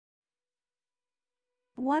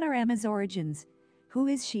What are Emma's origins? Who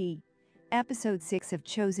is she? Episode 6 of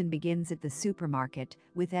Chosen begins at the supermarket,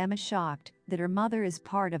 with Emma shocked that her mother is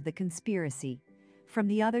part of the conspiracy. From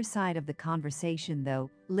the other side of the conversation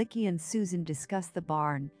though, Licky and Susan discuss the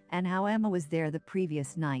barn and how Emma was there the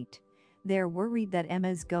previous night. They're worried that Emma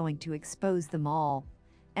is going to expose them all.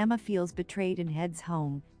 Emma feels betrayed and heads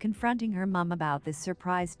home, confronting her mum about this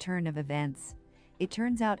surprise turn of events. It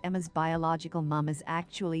turns out Emma's biological mum is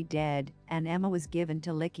actually dead, and Emma was given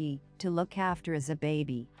to Licky to look after as a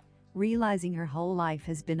baby. Realizing her whole life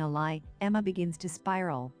has been a lie, Emma begins to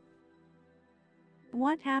spiral.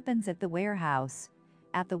 What happens at the warehouse?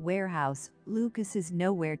 At the warehouse, Lucas is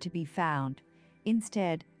nowhere to be found.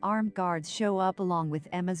 Instead, armed guards show up along with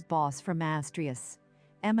Emma's boss from Andreas.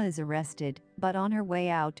 Emma is arrested, but on her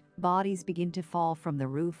way out, bodies begin to fall from the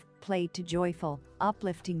roof, played to joyful,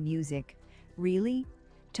 uplifting music. Really?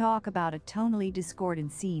 Talk about a tonally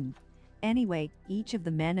discordant scene. Anyway, each of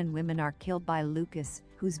the men and women are killed by Lucas,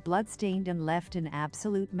 who's bloodstained and left an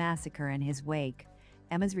absolute massacre in his wake.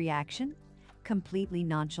 Emma's reaction? Completely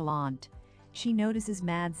nonchalant. She notices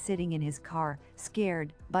Mads sitting in his car,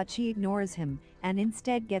 scared, but she ignores him and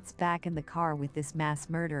instead gets back in the car with this mass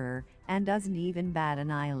murderer and doesn't even bat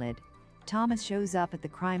an eyelid. Thomas shows up at the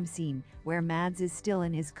crime scene, where Mads is still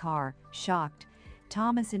in his car, shocked.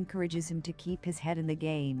 Thomas encourages him to keep his head in the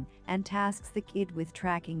game and tasks the kid with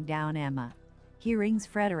tracking down Emma. He rings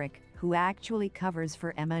Frederick, who actually covers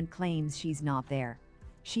for Emma and claims she's not there.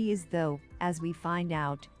 She is though, as we find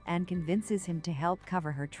out, and convinces him to help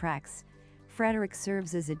cover her tracks. Frederick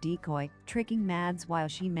serves as a decoy, tricking Mads while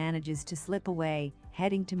she manages to slip away,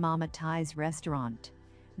 heading to Mama Ty's restaurant.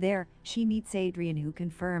 There, she meets Adrian, who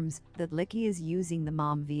confirms that Licky is using the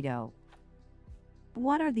mom veto.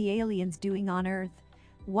 What are the aliens doing on Earth?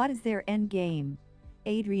 What is their endgame?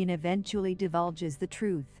 Adrian eventually divulges the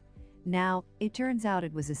truth. Now, it turns out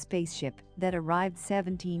it was a spaceship that arrived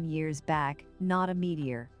 17 years back, not a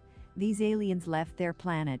meteor. These aliens left their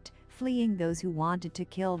planet, fleeing those who wanted to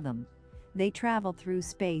kill them. They travel through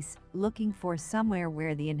space, looking for somewhere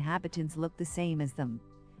where the inhabitants look the same as them.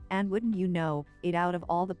 And wouldn't you know it, out of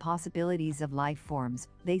all the possibilities of life forms,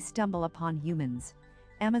 they stumble upon humans.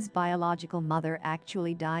 Emma's biological mother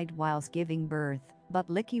actually died whilst giving birth, but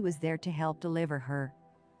Licky was there to help deliver her.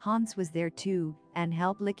 Hans was there too, and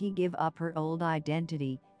helped Licky give up her old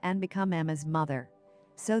identity and become Emma's mother.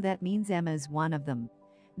 So that means Emma is one of them.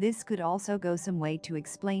 This could also go some way to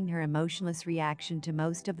explain her emotionless reaction to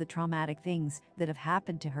most of the traumatic things that have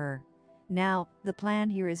happened to her. Now, the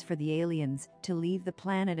plan here is for the aliens to leave the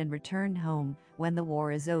planet and return home when the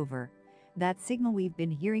war is over. That signal we've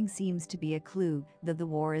been hearing seems to be a clue that the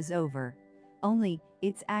war is over. Only,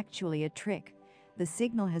 it's actually a trick. The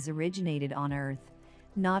signal has originated on Earth.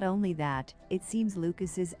 Not only that, it seems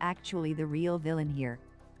Lucas is actually the real villain here.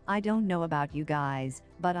 I don't know about you guys,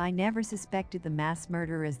 but I never suspected the mass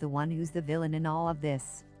murderer as the one who's the villain in all of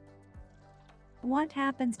this. What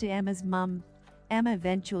happens to Emma's mum? Emma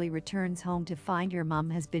eventually returns home to find her mum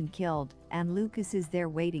has been killed, and Lucas is there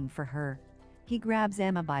waiting for her. He grabs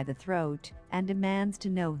Emma by the throat and demands to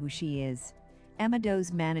know who she is. Emma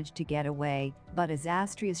does manage to get away, but as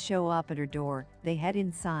Andreas show up at her door, they head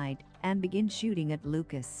inside and begin shooting at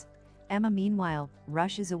Lucas. Emma meanwhile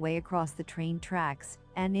rushes away across the train tracks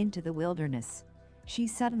and into the wilderness. She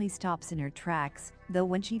suddenly stops in her tracks, though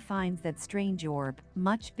when she finds that strange orb,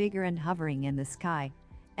 much bigger and hovering in the sky.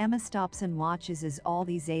 Emma stops and watches as all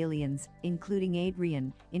these aliens, including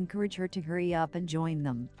Adrian, encourage her to hurry up and join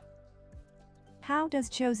them. How does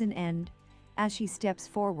Chosen end? As she steps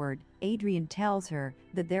forward, Adrian tells her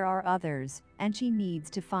that there are others, and she needs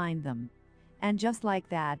to find them. And just like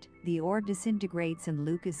that, the orb disintegrates and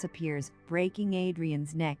Lucas appears, breaking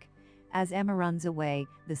Adrian's neck. As Emma runs away,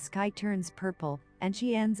 the sky turns purple, and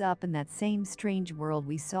she ends up in that same strange world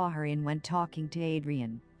we saw her in when talking to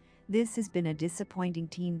Adrian. This has been a disappointing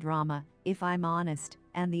teen drama, if I'm honest,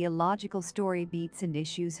 and the illogical story beats and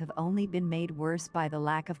issues have only been made worse by the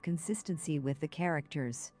lack of consistency with the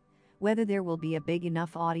characters. Whether there will be a big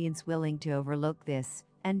enough audience willing to overlook this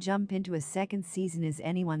and jump into a second season is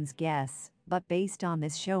anyone's guess, but based on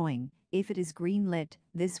this showing, if it is greenlit,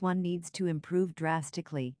 this one needs to improve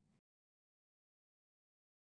drastically.